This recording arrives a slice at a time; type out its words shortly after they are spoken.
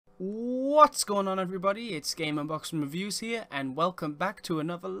What's going on, everybody? It's GameUnboxingReviews here, and welcome back to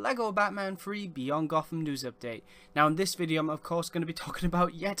another LEGO Batman 3 Beyond Gotham news update. Now, in this video, I'm of course going to be talking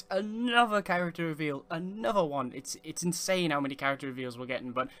about yet another character reveal, another one. It's insane how many character reveals we're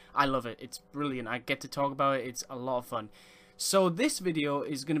getting, but I love it. It's brilliant. I get to talk about it. It's a lot of fun. So this video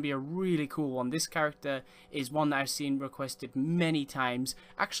is going to be a really cool one. This character is one that I've seen requested many times.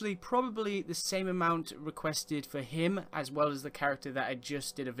 Actually, probably the same amount requested for him as well as the character that I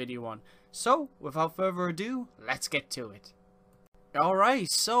just did a video on. So, without further ado, let's get to it. Alright,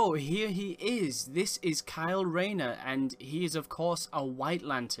 so here he is. This is Kyle Rayner, and he is of course a White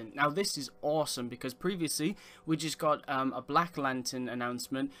Lantern. Now this is awesome because previously we just got a Black Lantern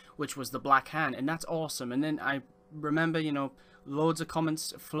announcement, which was the Black Hand, and that's awesome. And then I remember, you know, loads of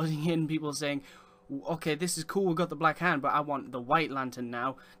comments flooding in, people saying, okay, this is cool, we got the Black Hand, but I want the White Lantern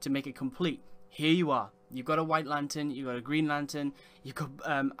now to make it complete. Here you are. You've got a White Lantern, you've got a Green Lantern, you've got,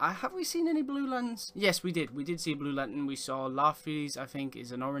 have we seen any Blue Lanterns? Yes, we did. We did see a Blue Lantern. We saw Laffy's, I think,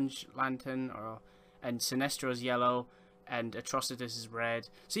 is an Orange Lantern, and Sinestro's yellow, and Atrocitus is red.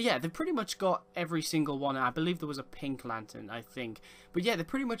 So yeah, they've pretty much got every single one. I believe there was a Pink Lantern, I think. But yeah, they've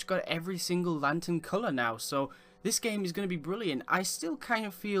pretty much got every single Lantern color now, so this game is going to be brilliant. I still kind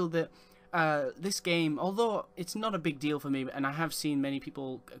of feel that this game, although it's not a big deal for me, and I have seen many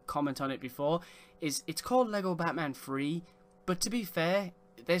people comment on it before, it's called LEGO Batman 3, but to be fair,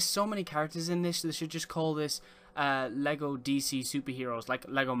 there's so many characters in this, they should just call this LEGO DC superheroes, like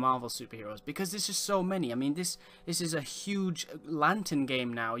LEGO Marvel superheroes, because there's just so many. I mean, this is a huge lantern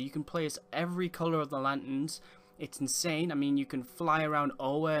game now. You can play as every color of the lanterns. It's insane. I mean, you can fly around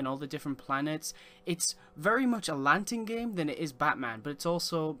Oa and all the different planets. It's very much a lantern game than it is Batman, but it's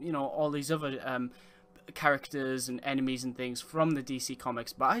also, you know, all these other characters and enemies and things from the DC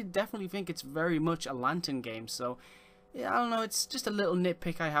comics. But I definitely think it's very much a lantern game. So yeah, I don't know, it's just a little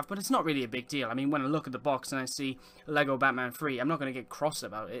nitpick I have, but it's not really a big deal. I mean, when I look at the box and I see LEGO Batman 3, I'm not going to get cross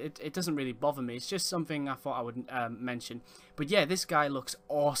about it. It doesn't really bother me. It's just something I thought I would mention. But yeah, this guy looks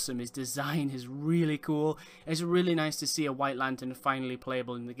awesome. His design is really cool. It's really nice to see a White Lantern finally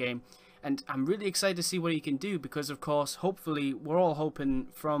playable in the game. And I'm really excited to see what he can do because, of course, hopefully, we're all hoping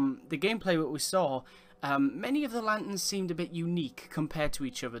from the gameplay that we saw, many of the lanterns seemed a bit unique compared to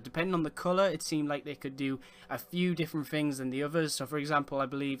each other. Depending on the colour, it seemed like they could do a few different things than the others. So for example, I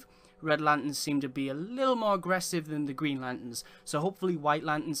believe red lanterns seem to be a little more aggressive than the green lanterns. So hopefully white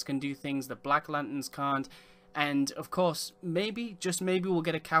lanterns can do things that black lanterns can't. And of course, maybe, just maybe, we'll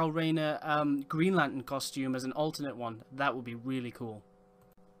get a Kyle Rayner Green Lantern costume as an alternate one. That would be really cool.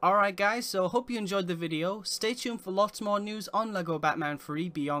 Alright guys, so hope you enjoyed the video. Stay tuned for lots more news on LEGO Batman 3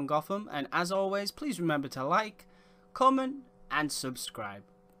 Beyond Gotham, and as always, please remember to like, comment, and subscribe.